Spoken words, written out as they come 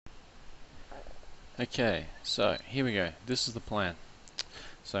Okay, so here we go. This is the plan.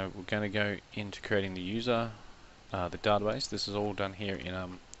 So we're going to go into creating the user, the database. This is all done here in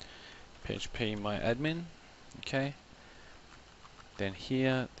PHP MyAdmin. Okay. Then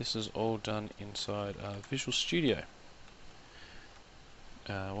here, this is all done inside Visual Studio.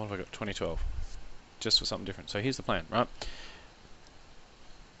 What have I got? 2012. Just for something different. So here's the plan, right?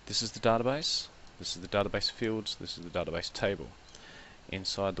 This is the database. This is the database fields. This is the database table.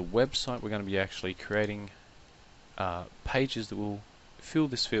 Inside the website, we're going to be actually creating pages that will fill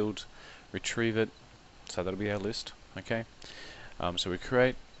this field, retrieve it, so that'll be our list. Okay, so we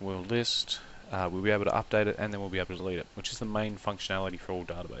create, we'll list, we'll be able to update it, and then we'll be able to delete it, which is the main functionality for all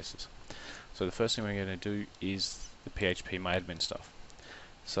databases. So the first thing we're going to do is the PHP MyAdmin stuff.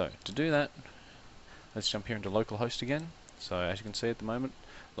 So to do that, let's jump here into localhost again. So as you can see at the moment,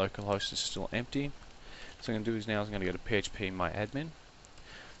 localhost is still empty. So what I'm going to do is now I'm going to go to PHP MyAdmin.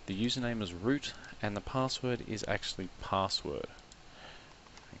 The username is root and the password is actually password.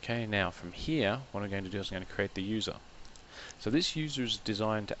 Okay, now from here what I'm going to do is I'm going to create the user. So this user is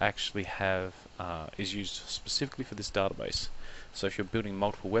designed to actually have, is used specifically for this database. So if you're building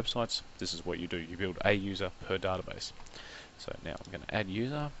multiple websites, this is what you do. You build a user per database. So now I'm going to add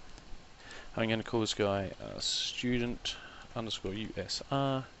user. I'm going to call this guy student underscore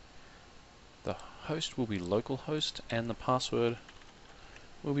USR. The host will be localhost and the password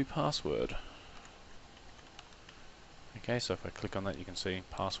will be password. Okay, so if I click on that you can see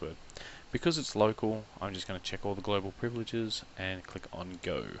password. Because it's local, I'm just going to check all the global privileges and click on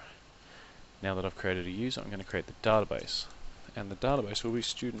go. Now that I've created a user, I'm going to create the database. And the database will be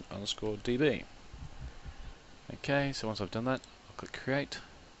student underscore DB. Okay, so once I've done that, I'll click create.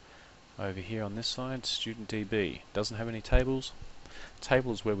 Over here on this side, student DB. Doesn't have any tables.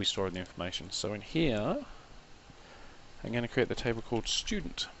 Table is where we store the information. So in here, I'm going to create the table called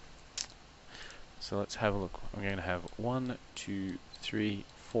student. So let's have a look. I'm going to have 1, 2, 3,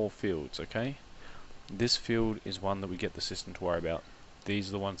 4 fields, okay? This field is one that we get the system to worry about. These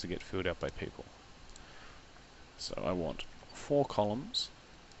are the ones that get filled out by people. So I want 4 columns.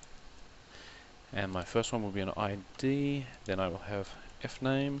 And my first one will be an ID, then I will have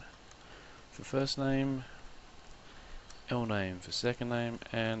fname for first name, lname for second name,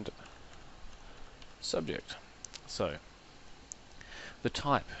 and subject. So the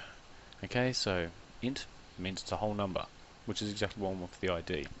type, okay, so int means it's a whole number, which is exactly what I want for the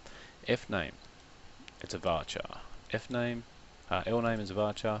ID. Fname, it's a varchar. Fname, lname is a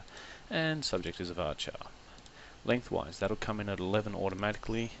varchar, and subject is a varchar. Lengthwise, that'll come in at 11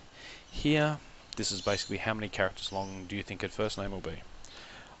 automatically. Here, this is basically how many characters long do you think a first name will be.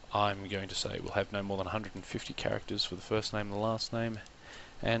 I'm going to say we'll have no more than 150 characters for the first name and the last name,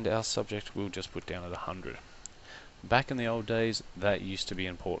 and our subject we'll just put down at 100. Back in the old days, that used to be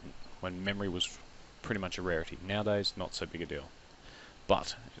important, when memory was pretty much a rarity. Nowadays, not so big a deal.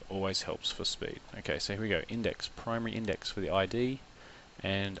 But it always helps for speed. Okay, so here we go. Index, primary index for the ID,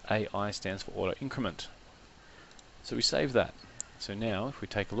 and AI stands for auto increment. So we save that. So now, if we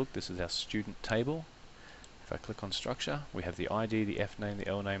take a look, this is our student table. If I click on structure, we have the ID, the fname, the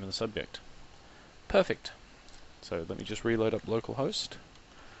lname, and the subject. Perfect. So let me just reload up localhost.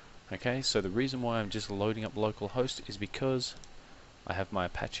 Okay, so the reason why I'm just loading up localhost is because I have my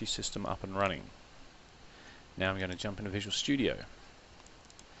Apache system up and running. Now I'm going to jump into Visual Studio.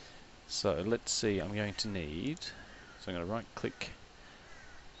 So let's see, I'm going to need, so I'm going to right click,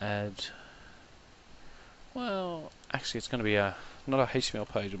 add, well, actually it's going to be a, not a HTML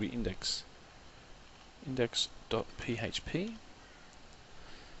page, it'll be index.php.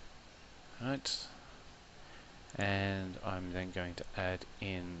 Right, and I'm then going to add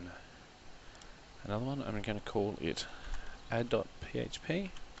in another one. I'm going to call it add.php.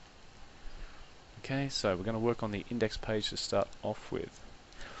 Okay, so we're going to work on the index page to start off with.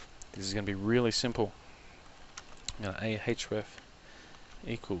 This is going to be really simple. I'm going to ahref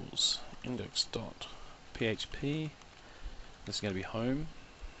equals index.php. This is going to be home.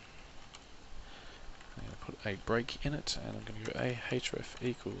 I'm going to put a break in it, and I'm going to go ahref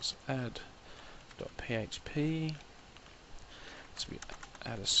equals add.php. This will be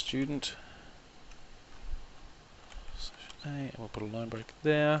add a student. And we'll put a line break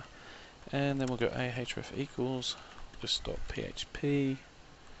there, and then we'll go ahref equals list.php,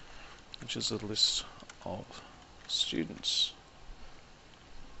 which is a list of students.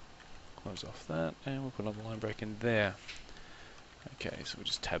 Close off that, and we'll put another line break in there. Okay, so we'll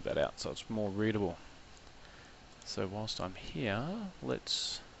just tab that out so it's more readable. So whilst I'm here,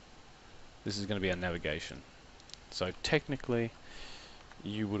 this is going to be our navigation. So technically,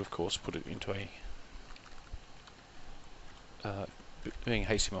 you would of course put it into a being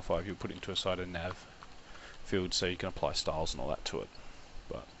HTML5, you put it into a side of nav field so you can apply styles and all that to it.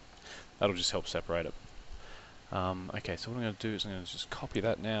 But that'll just help separate it. Okay, so what I'm going to do is I'm going to just copy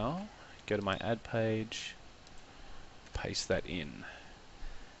that now, go to my add page, paste that in.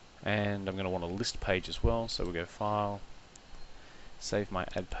 And I'm going to want a list page as well, so we'll go File, save my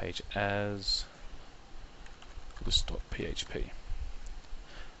add page as list.php.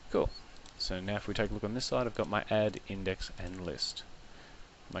 Cool. So now if we take a look on this side, I've got my add, index, and list.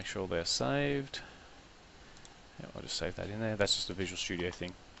 Make sure they're saved. Yeah, I'll just save that in there. That's just a Visual Studio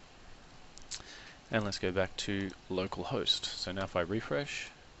thing. And let's go back to localhost. So now if I refresh,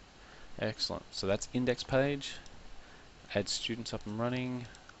 excellent. So that's index page, add students up and running,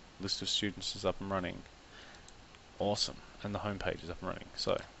 list of students is up and running. Awesome. And the home page is up and running.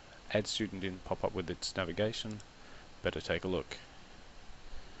 So add student didn't pop up with its navigation. Better take a look.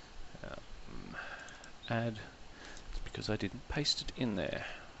 Add, it's because I didn't paste it in there.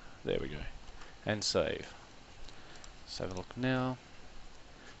 There we go. And save. Let's have a look now.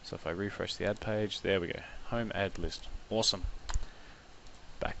 So if I refresh the add page, there we go. Home add list. Awesome.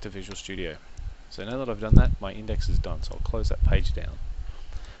 Back to Visual Studio. So now that I've done that, my index is done. So I'll close that page down.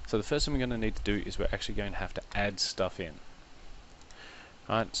 So the first thing we're going to need to do is we're actually going to have to add stuff in.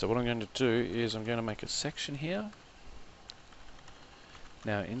 Alright, so what I'm going to do is I'm going to make a section here.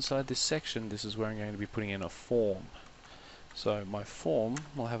 Now inside this section, this is where I'm going to be putting in a form. So my form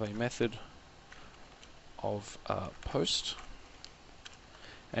will have a method of post,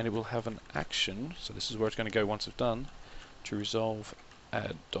 and it will have an action, so this is where it's going to go once it's done, to resolve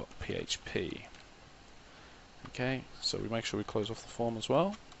add.php. Okay, so we make sure we close off the form as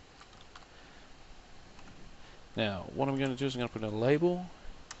well. Now what I'm going to do is I'm going to put in a label.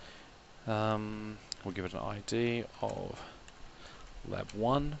 We'll give it an ID of lab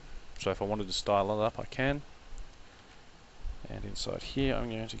 1, so if I wanted to style it up I can, and inside here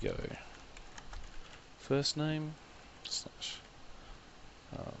I'm going to go first name slash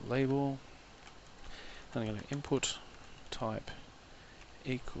label, and I'm going to input type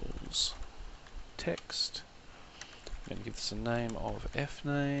equals text. I'm going to give this a name of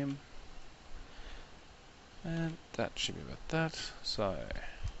fname, and that should be about that. So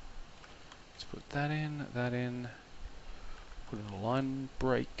let's put that in, put in a line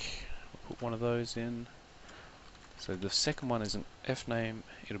break, we'll put one of those in. So the second one isn't fname,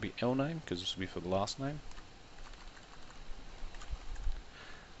 it'll be lname, because this will be for the last name.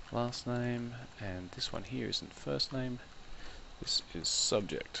 Last name, and this one here isn't first name, this is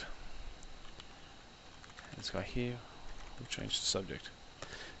subject. This guy here, we'll change the subject.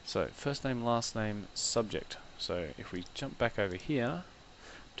 So first name, last name, subject. So if we jump back over here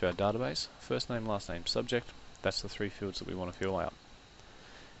to our database, first name, last name, subject, that's the 3 fields that we want to fill out.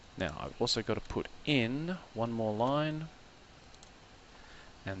 Now I've also got to put in one more line,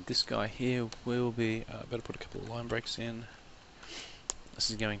 and this guy here will be, better put a couple of line breaks in. This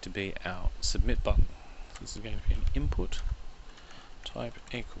is going to be our submit button. This is going to be an input type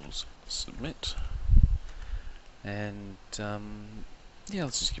equals submit, and yeah,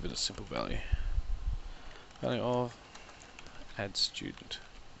 let's just give it a simple value of add student.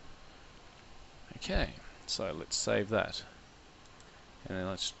 Okay, so let's save that, and then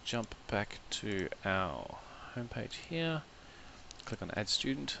let's jump back to our home page here, click on add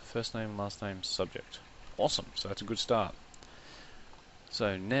student, first name, last name, subject. Awesome, so that's a good start.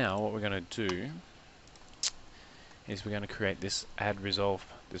 So now what we're going to do is we're going to create this resolve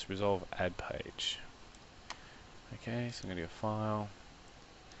add page. Okay, so I'm going to go file,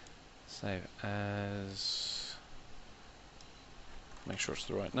 save as, make sure it's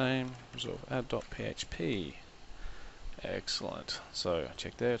the right name, resolve add.php. Excellent. So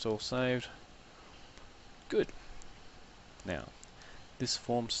check there, it's all saved. Good. Now this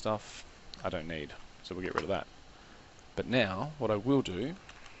form stuff I don't need, so we'll get rid of that. But now what I will do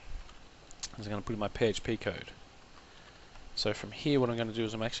is I'm going to put in my PHP code. So from here what I'm going to do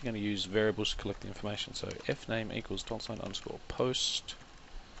is I'm actually going to use variables to collect the information. So fname equals $_post,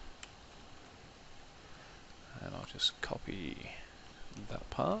 and I'll just copy that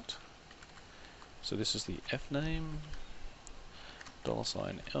part. So this is the fname,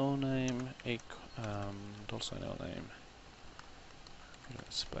 $lname, $lname,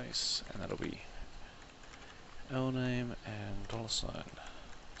 space, and that'll be lname, and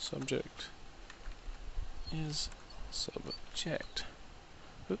 $subject is subject.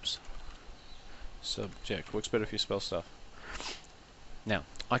 Oops. Subject. Works better if you spell stuff. Now,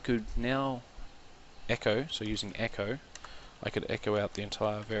 I could now echo, so using echo, I could echo out the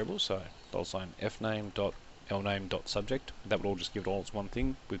entire variable, so $fname.lname.subject. That would all just give it all as one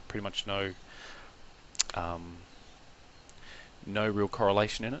thing with pretty much no no real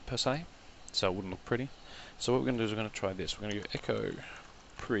correlation in it per se, so it wouldn't look pretty. So what we're going to do is we're going to try this. We're going to go echo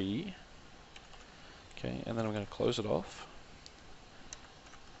pre, okay, and then I'm going to close it off.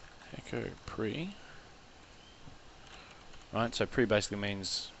 Echo pre. Right, so pre basically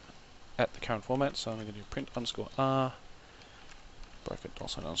means at the current format, so I'm going to do print underscore r, bracket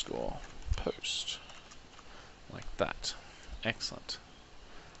 $ underscore post, like that. Excellent.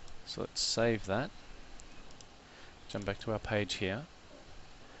 So let's save that. Jump back to our page here.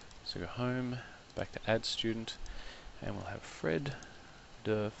 So go home, back to add student, and we'll have Fred,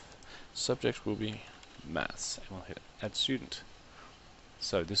 Durf, subject will be maths, and we'll hit add student.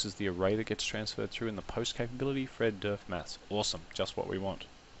 So this is the array that gets transferred through in the post capability, Fred, Durf, maths. Awesome, just what we want.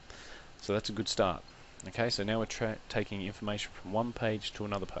 So that's a good start. Okay, so now we're taking information from one page to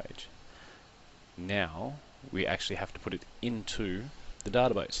another page. Now we actually have to put it into the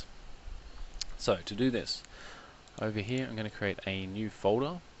database. So to do this, over here I'm going to create a new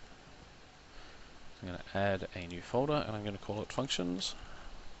folder. I'm going to add a new folder and I'm going to call it functions.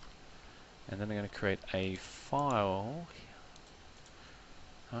 And then I'm going to create a file.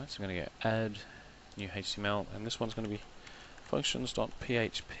 Alright, so I'm going to go add new HTML, and this one's going to be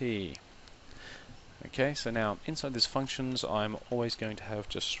functions.php. Okay, so now inside this functions I'm always going to have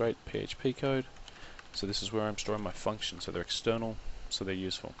just straight PHP code. So this is where I'm storing my functions, so they're external, so they're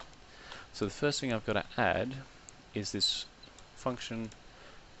useful. So the first thing I've got to add is this function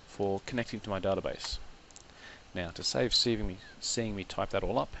for connecting to my database. Now to save seeing me type that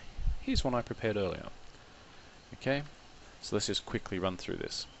all up, here's one I prepared earlier. Okay, so let's just quickly run through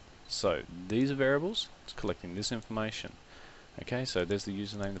this. So these are variables, it's collecting this information. Okay, so there's the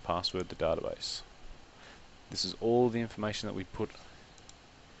username, the password, the database. This is all the information that we put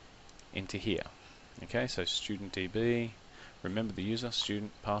into here. Okay, so student DB, remember the user,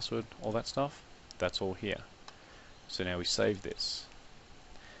 student, password, all that stuff, that's all here. So now we save this.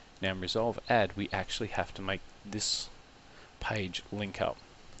 Now in resolve add, we actually have to make this page link up.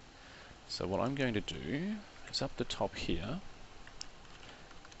 So what I'm going to do is up the top here,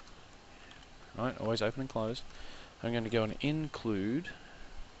 right, always open and close, I'm going to go and include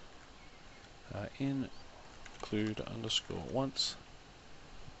underscore once,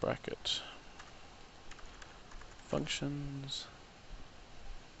 bracket, functions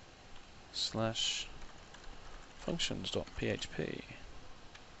slash functions.php.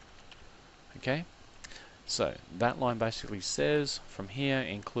 Okay, so that line basically says from here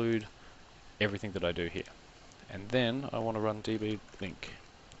include everything that I do here, and then I want to run db link.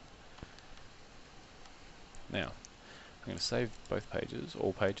 Now I'm going to save both pages,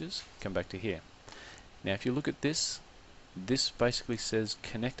 all pages, come back to here. Now if you look at this, this basically says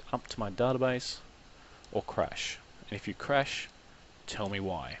connect up to my database or crash, and if you crash, tell me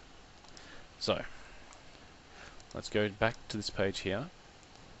why. So let's go back to this page here.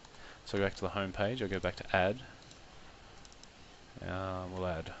 So go back to the home page, I'll go back to add. We'll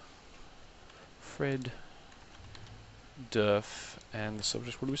add Fred, Durf, and the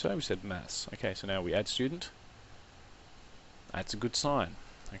subject, what did we say? We said maths. Okay, so now we add student. That's a good sign.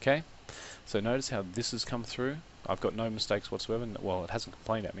 Okay, so notice how this has come through. I've got no mistakes whatsoever. Well, it hasn't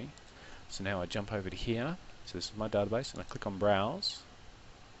complained at me. So now I jump over to here. So this is my database, and I click on browse.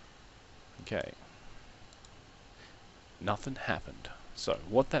 Okay, nothing happened. So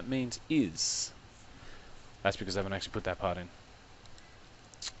what that means is, that's because I haven't actually put that part in.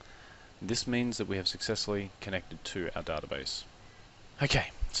 This means that we have successfully connected to our database.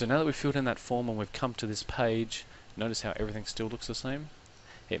 Okay, so now that we've filled in that form and we've come to this page, notice how everything still looks the same?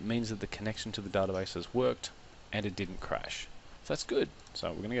 It means that the connection to the database has worked and it didn't crash. So that's good. So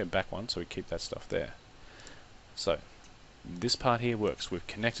we're going to go back one so we keep that stuff there. So this part here works. We've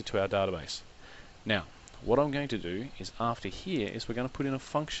connected to our database. Now what I'm going to do is after here is we're going to put in a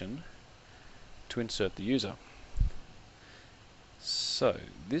function to insert the user. So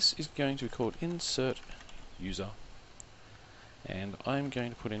this is going to be called insert user, and I'm going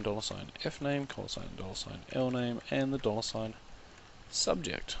to put in $fname, $lname, and the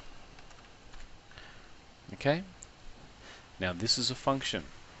 $subject. Okay, now this is a function.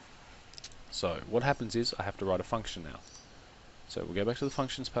 So what happens is I have to write a function now. So we'll go back to the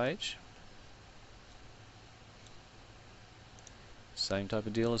functions page. Same type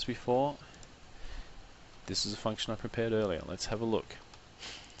of deal as before. This is a function I prepared earlier. Let's have a look.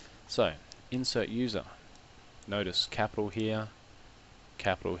 So, insert user. Notice capital here,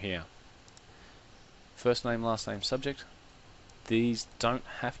 capital here. First name, last name, subject. These don't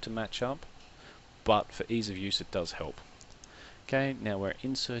have to match up, but for ease of use it does help. Okay, now we're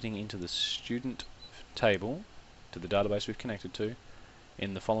inserting into the student table, to the database we've connected to,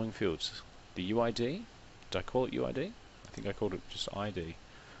 in the following fields. The UID, did I call it UID? I think I called it just ID.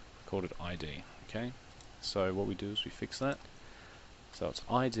 I called it ID. Okay, so what we do is we fix that. So it's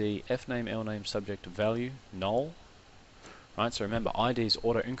ID, fname, lname, subject, value, null. Right, so remember, ID is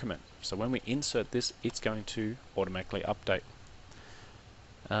auto increment. So when we insert this, it's going to automatically update.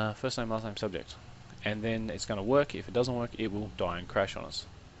 First name, last name, subject. And then it's going to work. If it doesn't work, it will die and crash on us.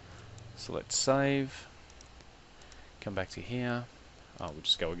 So let's save. Come back to here. We'll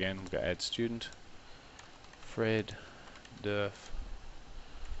just go again. We'll go add student. Fred, Durf,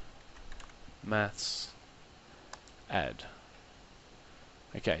 maths, add.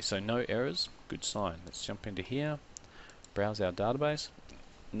 Okay, so no errors. Good sign. Let's jump into here. Browse our database.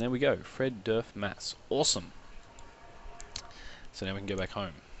 And there we go. Fred, Durf, maths. Awesome. So now we can go back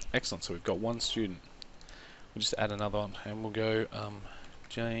home. Excellent. So we've got one student. We'll just add another one, and we'll go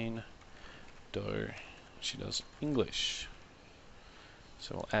Jane Doe. She does English.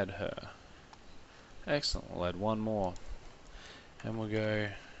 So we'll add her. Excellent. We'll add one more, and we'll go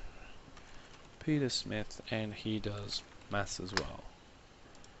Peter Smith, and he does maths as well.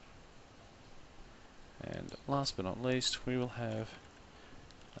 And last but not least, we will have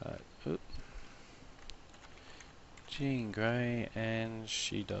Jean Grey, and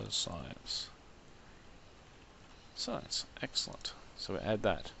she does science. Science, excellent. So we add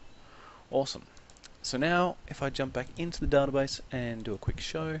that. Awesome. So now, if I jump back into the database and do a quick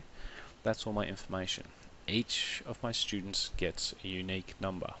show, that's all my information. Each of my students gets a unique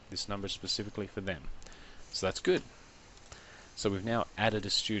number. This number is specifically for them. So that's good. So we've now added a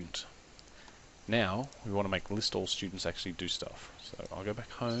student. Now, we want to make list all students actually do stuff. So I'll go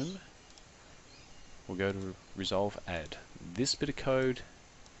back home. We'll go to resolve add. This bit of code,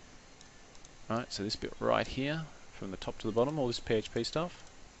 right, so this bit right here, from the top to the bottom, all this PHP stuff,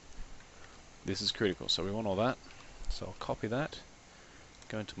 this is critical, so we want all that. So I'll copy that,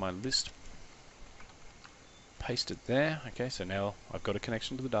 go into my list, paste it there. Okay, so now I've got a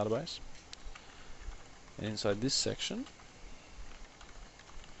connection to the database. And inside this section,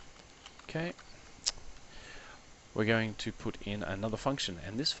 okay, we're going to put in another function,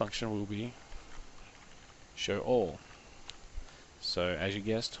 and this function will be show all. So as you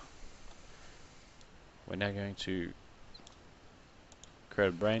guessed, we're now going to create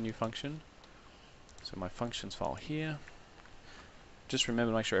a brand new function. So my functions file here. Just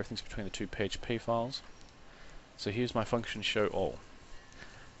remember to make sure everything's between the two PHP files. So here's my function show all.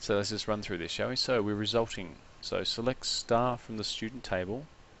 So let's just run through this, shall we? So we're resulting. So select star from the student table,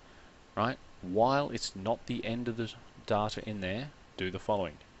 right? While it's not the end of the data in there, do the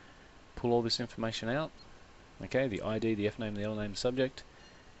following. Pull all this information out. Okay, the ID, the fname, the lname, subject,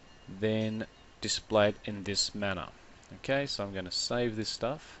 then display it in this manner. Okay, so I'm going to save this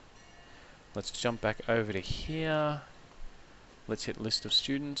stuff. Let's jump back over to here. Let's hit list of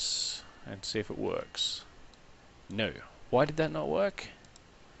students and see if it works. No. Why did that not work?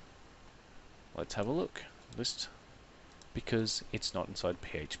 Let's have a look. List, because it's not inside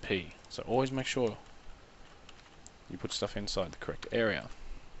PHP. So always make sure you put stuff inside the correct area.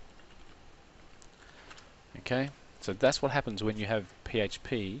 Okay, so that's what happens when you have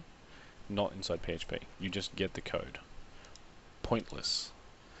PHP not inside PHP. You just get the code. Pointless.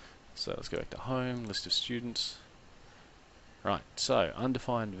 So let's go back to home, list of students. Right, so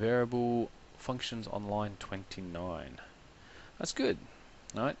undefined variable functions on line 29. That's good.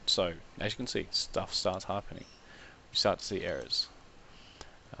 Alright, so as you can see, stuff starts happening. We start to see errors.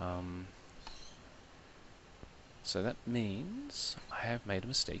 So that means I have made a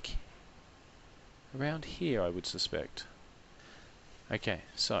mistake around here, I would suspect. Okay,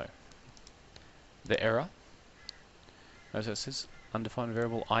 so the error, as it says, undefined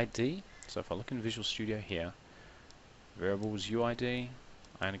variable ID. So if I look in Visual Studio here, variable was UID,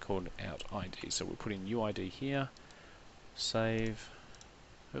 I only called out ID. So we'll put in UID here, save,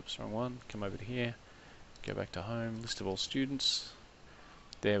 oops, wrong one, come over to here, go back to home, list of all students,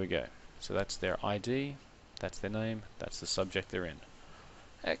 there we go. So that's their ID, that's their name, that's the subject they're in.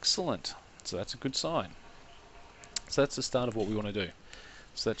 Excellent. So that's a good sign. So that's the start of what we want to do.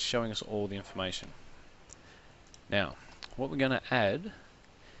 So that's showing us all the information. Now, what we're going to add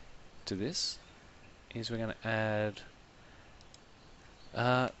to this is we're going to add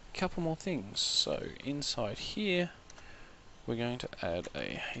a couple more things. So inside here, we're going to add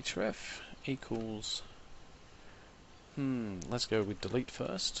a href equals, let's go with delete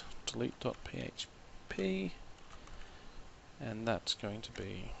first, delete.php, and that's going to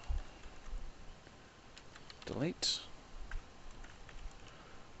be delete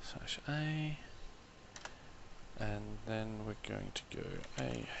 /a, and then we're going to go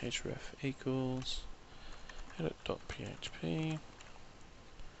a href equals edit.php,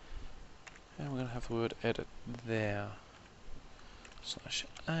 and we're going to have the word edit there. slash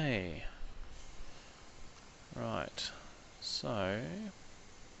A. Right, so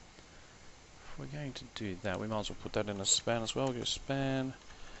if we're going to do that, we might as well put that in a span as well. Go span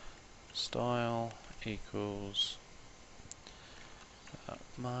style equals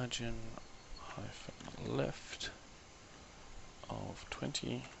margin hyphen left of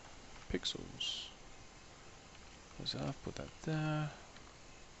 20 pixels. Close that up, put that there.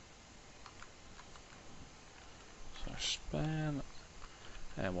 Slash span,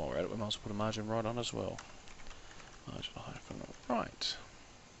 and while we're at it, we might as well put a margin right on as well. Margin hyphen right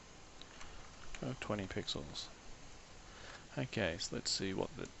of 20 pixels. Okay, so let's see what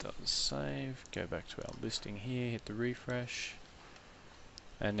that does. Save, go back to our listing here, hit the refresh,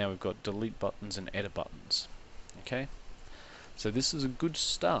 and now we've got delete buttons and edit buttons. Okay, so this is a good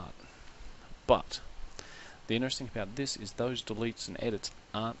start, but the interesting thing about this is those deletes and edits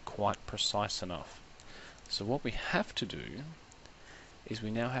aren't quite precise enough. So what we have to do is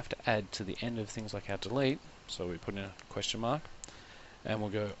we now have to add to the end of things like our delete, so we put in a question mark, and we'll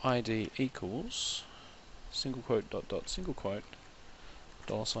go ID equals single quote dot dot single quote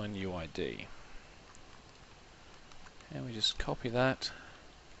 $UID. And we just copy that,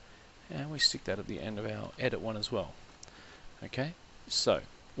 and we stick that at the end of our edit one as well. Okay, so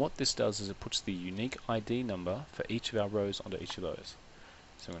what this does is it puts the unique ID number for each of our rows onto each of those.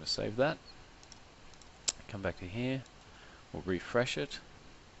 So I'm going to save that, come back to here, we'll refresh it.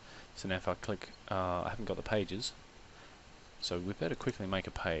 So now if I click, I haven't got the pages, so we better quickly make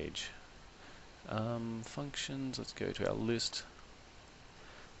a page. Functions, let's go to our list.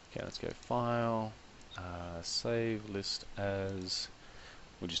 Okay, let's go file, save list as,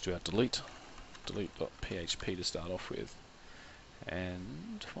 we'll just do our delete.php to start off with.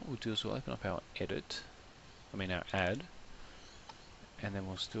 And what we'll do is we'll open up our our add, and then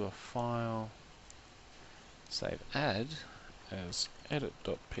we'll do a file, save add as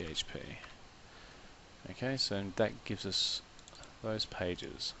edit.php. Okay, so that gives us those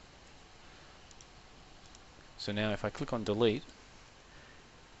pages. So now if I click on delete,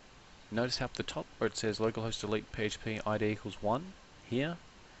 notice how at the top where it says localhost delete php ID equals 1 here.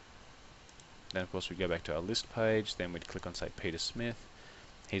 Then of course we go back to our list page, then we'd click on say Peter Smith,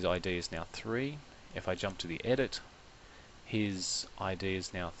 his ID is now 3. If I jump to the edit, his ID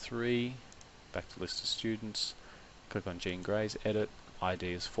is now 3, back to list of students, click on Jean Gray's edit,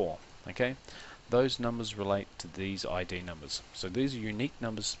 ID is 4. Okay, those numbers relate to these ID numbers. So these are unique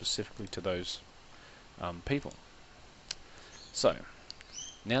numbers specifically to those people. So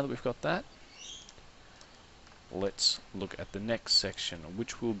now that we've got that, let's look at the next section,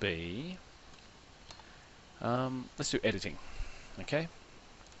 which will be let's do editing. Okay,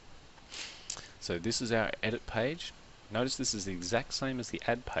 so this is our edit page. Notice this is the exact same as the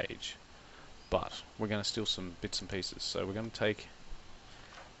add page, but we're going to steal some bits and pieces. So we're going to take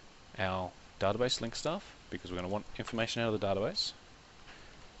our database link stuff, because we're going to want information out of the database,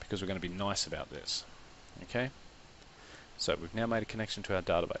 because we're going to be nice about this. Okay, so we've now made a connection to our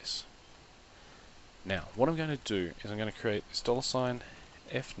database. Now what I'm going to do is I'm going to create this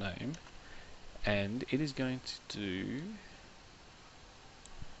 $fname, and it is going to do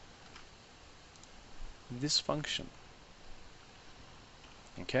this function.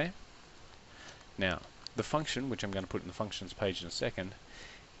 Okay, now the function, which I'm going to put in the functions page in a second,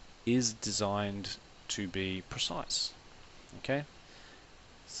 is designed to be precise. Okay,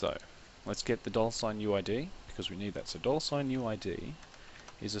 so let's get the $UID, because we need that. So $UID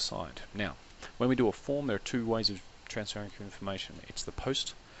is assigned. Now when we do a form, there are two ways of transferring information. It's the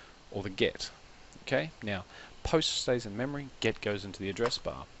post or the get. Okay, now post stays in memory, get goes into the address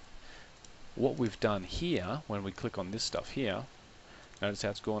bar. What we've done here, when we click on this stuff here, notice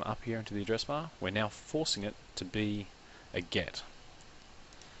how it's gone up here into the address bar. We're now forcing it to be a get.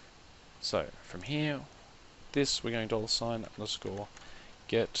 So from here, this we're going to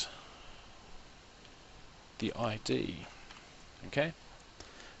 $get the ID. Okay,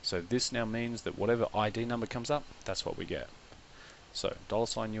 so this now means that whatever ID number comes up, that's what we get. So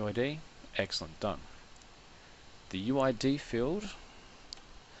 $UID, excellent, done. The UID field,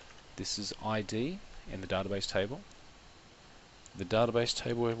 this is ID in the database table. The database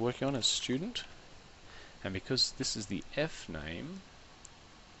table we're working on is student, and because this is the fname,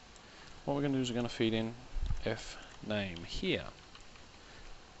 what we're going to do is we're going to feed in fname here.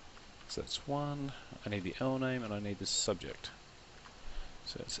 So that's 1, I need the L name and I need the subject.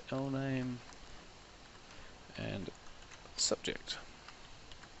 So it's L name and subject.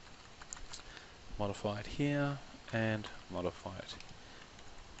 Modify it here and modify it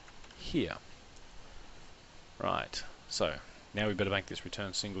here. Right, so now we better make this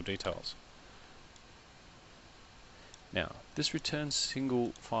return single details. Now, this returns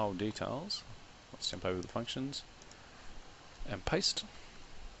single file details. Let's jump over the functions and paste.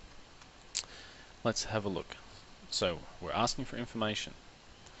 Let's have a look. So, we're asking for information.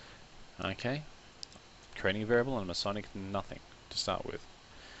 Okay, creating a variable and I'm assigning it to nothing to start with.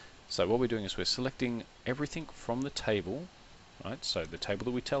 So what we're doing is we're selecting everything from the table, right? So the table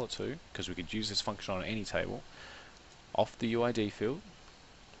that we tell it to, because we could use this function on any table, off the UID field,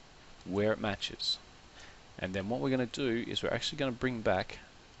 where it matches. And then what we're going to do is we're actually going to bring back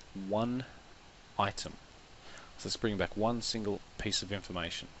one item. So let's bring back one single piece of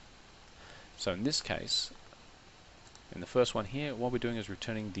information. So in this case, in the first one here, what we're doing is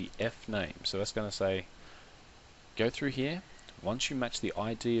returning the F name. So that's going to say, go through here. Once you match the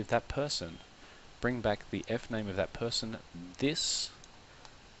ID of that person, bring back the F name of that person. This,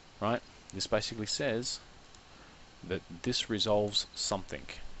 right, this basically says that this resolves something.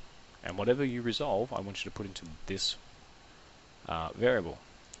 And whatever you resolve, I want you to put into this variable.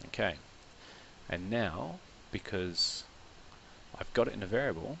 Okay. And now, because I've got it in a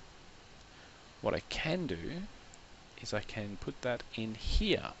variable, what I can do is I can put that in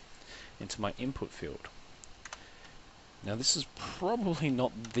here, into my input field. Now this is probably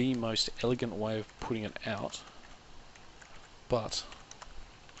not the most elegant way of putting it out, but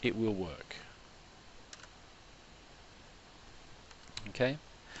it will work. Okay,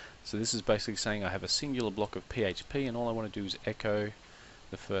 so this is basically saying I have a singular block of PHP and all I want to do is echo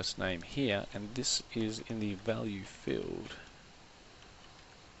the first name here, and this is in the value field,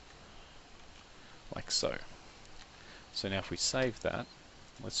 like so. So now if we save that,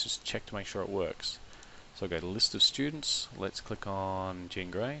 let's just check to make sure it works. So I'll go to list of students, let's click on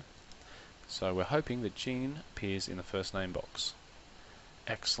Jean Grey. So we're hoping that Jean appears in the first name box.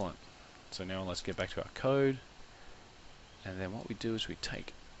 Excellent. So now let's get back to our code, and then what we do is we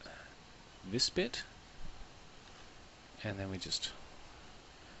take this bit and then we just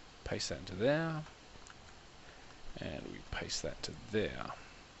paste that into there, and we paste that to there.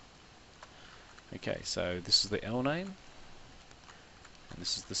 Okay, so this is the L name and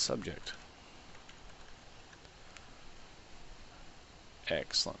this is the subject.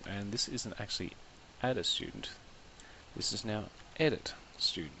 Excellent. And this isn't actually add a student, this is now edit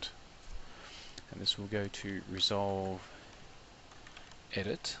student. And this will go to resolve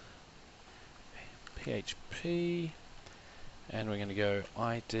edit PHP, and we're going to go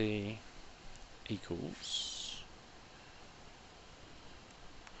ID equals,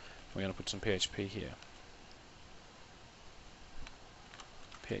 we're going to put some PHP here,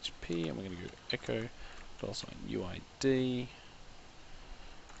 PHP, and we're going to go echo $UID, and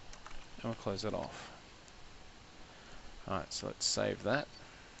we'll close that off. Alright, so let's save that.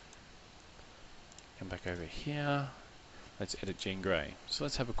 Come back over here. Let's edit Jean Grey. So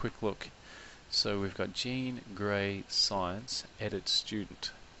let's have a quick look. So we've got Jean Grey Science edit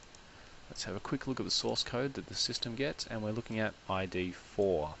student. Let's have a quick look at the source code that the system gets, and we're looking at ID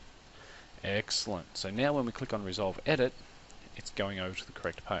 4. Excellent. So now when we click on resolve edit, it's going over to the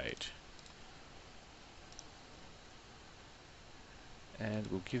correct page. And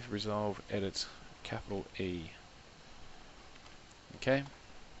we'll give resolve edit capital E. Okay.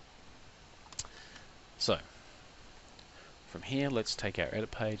 So from here, let's take our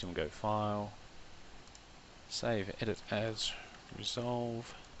edit page and we'll go File, Save Edit as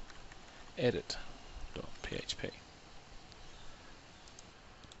Resolve Edit.php.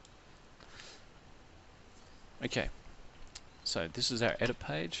 Okay, so this is our edit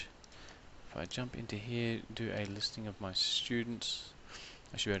page. If I jump into here, do a listing of my students,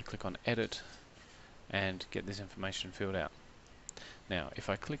 I should be able to click on Edit and get this information filled out. Now, if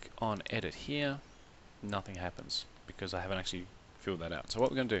I click on Edit here, nothing happens because I haven't actually filled that out. So what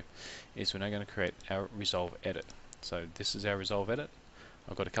we're going to do is we're now going to create our resolve edit. So this is our resolve edit.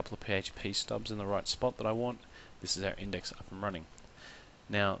 I've got a couple of PHP stubs in the right spot that I want. This is our index up and running.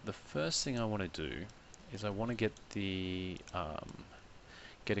 Now, the first thing I want to do is I want to get the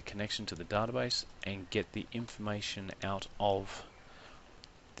get a connection to the database and get the information out of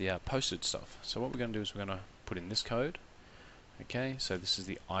the posted stuff. So what we're going to do is we're going to put in this code. Okay, so this is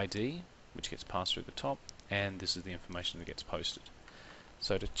the ID which gets passed through the top, and this is the information that gets posted.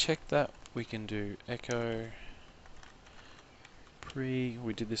 So to check that, we can do echo pre.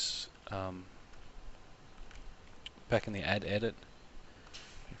 We did this back in the add edit.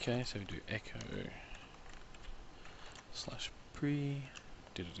 Okay, so we do echo /pre.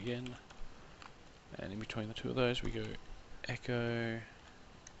 Did it again, and in between the two of those, we go echo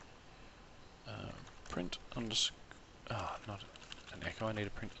print underscore. Not an echo. I need a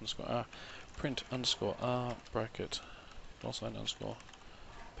print underscore r. Print underscore r bracket $underscore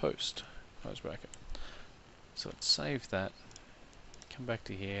post close bracket. So let's save that, come back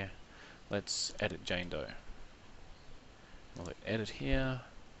to here, let's edit Jane Doe. We'll hit edit here,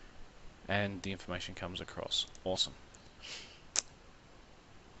 and the information comes across. Awesome.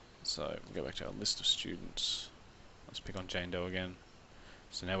 So we'll go back to our list of students. Let's pick on Jane Doe again.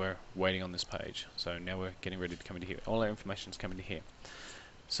 So now we're waiting on this page. So now we're getting ready to come into here. All our information is coming to here.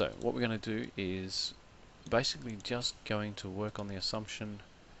 So what we're going to do is basically just going to work on the assumption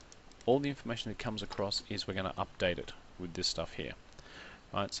all the information that comes across is we're going to update it with this stuff here.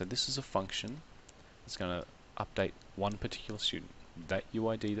 Right, so this is a function that's going to update one particular student. That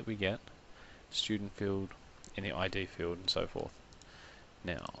UID that we get, student field, in the ID field, and so forth.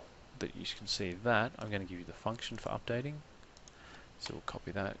 Now that you can see that, I'm going to give you the function for updating. So we'll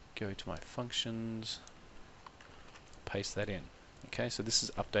copy that, go to my functions, paste that in. Okay, so this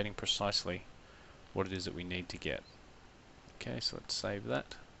is updating precisely what it is that we need to get. Okay, so let's save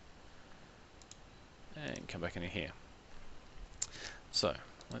that and come back into here. So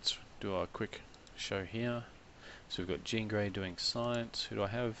let's do our quick show here. So we've got Jean Grey doing science. Who do I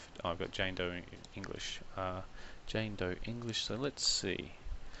have? Oh, I've got Jane Doe English. Jane Doe English. So let's see.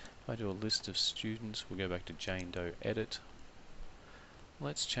 If I do a list of students, we'll go back to Jane Doe edit.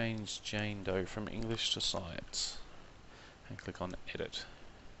 Let's change Jane Doe from English to science and click on edit.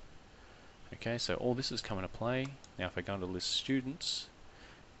 Okay, so all this is coming to play. Now if I go into list students,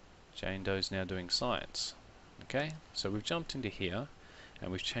 Jane Doe's now doing science. Okay, so we've jumped into here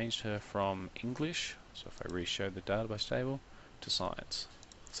and we've changed her from English, so if I re-show the database table, to science.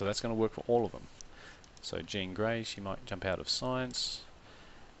 So that's going to work for all of them. So Jean Grey, she might jump out of science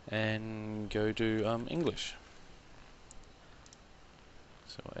and go to English.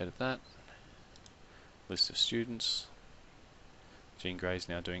 So I'll edit that. List of students. Jean Grey's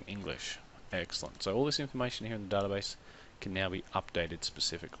now doing English. Excellent. So all this information here in the database can now be updated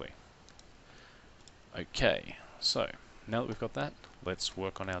specifically. Okay, so now that we've got that, let's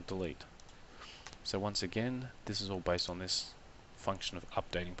work on our delete. So once again, this is all based on this function of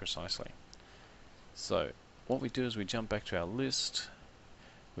updating precisely. So what we do is we jump back to our list.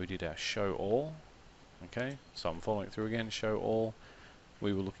 We did our show all. Okay, so I'm following it through again. Show all.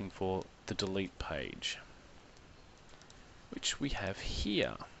 We were looking for the delete page, which we have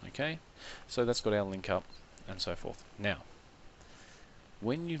here. Okay, so that's got our link up and so forth. Now,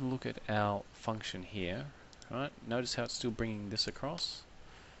 when you look at our function here, right, notice how it's still bringing this across.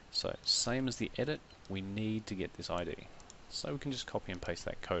 So same as the edit, we need to get this ID. So we can just copy and paste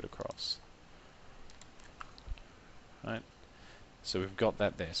that code across. Right, so we've got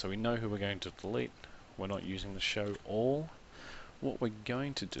that there. So we know who we're going to delete. We're not using the show all. What we're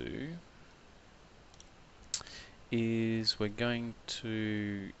going to do is we're going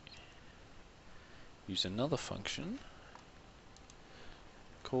to use another function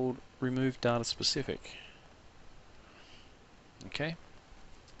called remove data specific. Okay,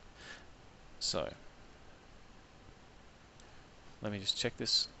 so let me just check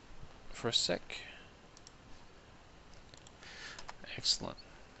this for a sec. Excellent.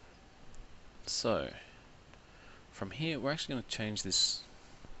 So from here we're actually going to change this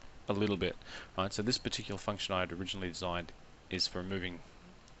a little bit. Right, so this particular function I had originally designed is for removing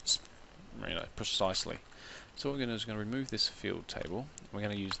precisely. So what we're going to do is we're going to remove this field table. We're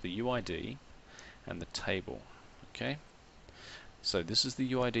going to use the UID and the table. Okay, so this is the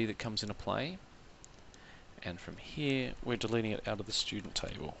UID that comes into play, and from here we're deleting it out of the student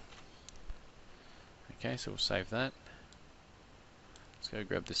table. Okay, so we'll save that. Let's go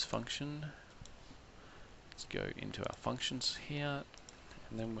grab this function. Let's go into our functions here,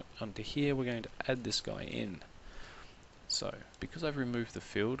 and then under here we're going to add this guy in. So because I've removed the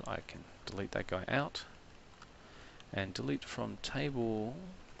field, I can delete that guy out and delete from table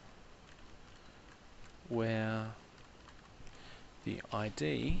where the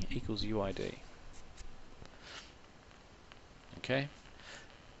ID equals UID. Okay,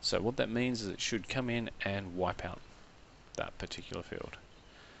 so what that means is it should come in and wipe out that particular field.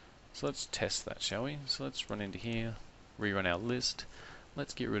 So let's test that, shall we? So let's run into here, rerun our list.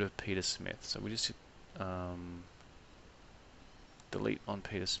 Let's get rid of Peter Smith. So we just hit delete on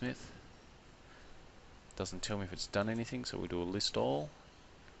Peter Smith. Doesn't tell me if it's done anything, so we'll do a list all.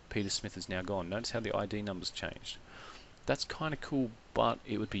 Peter Smith is now gone. Notice how the ID numbers changed. That's kind of cool, but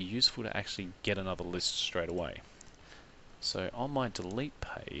it would be useful to actually get another list straight away. So on my delete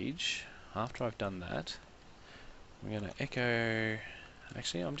page, after I've done that, I'm going to echo.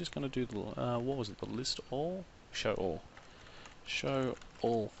 Actually, I'm just going to do the what was it? The list all, show all, show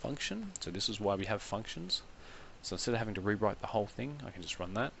all function. So this is why we have functions. So instead of having to rewrite the whole thing, I can just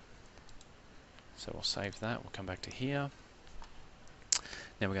run that. So we'll save that. We'll come back to here.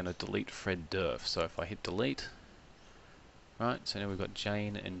 Now we're going to delete Fred Durf. So if I hit delete, right, so now we've got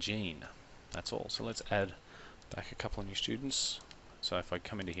Jane and Jean. That's all. So let's add back a couple of new students. So if I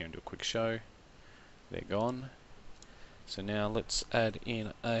come into here and do a quick show, they're gone. So now let's add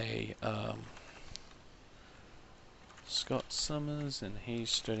in a Scott Summers, and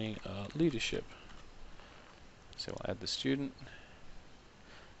he's studying leadership. So we'll add the student,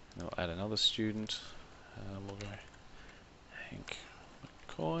 and we'll add another student. We'll go Hank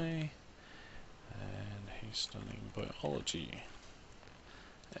McCoy, and he's studying biology.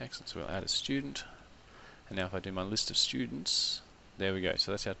 Excellent, so we'll add a student. And now if I do my list of students, there we go.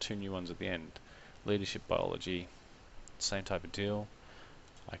 So that's our two new ones at the end. Leadership, biology, same type of deal.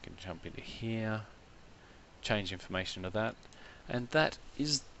 I can jump into here, change information to that, and that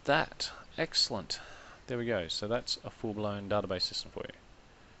is that. Excellent. There we go. So that's a full-blown database system for you.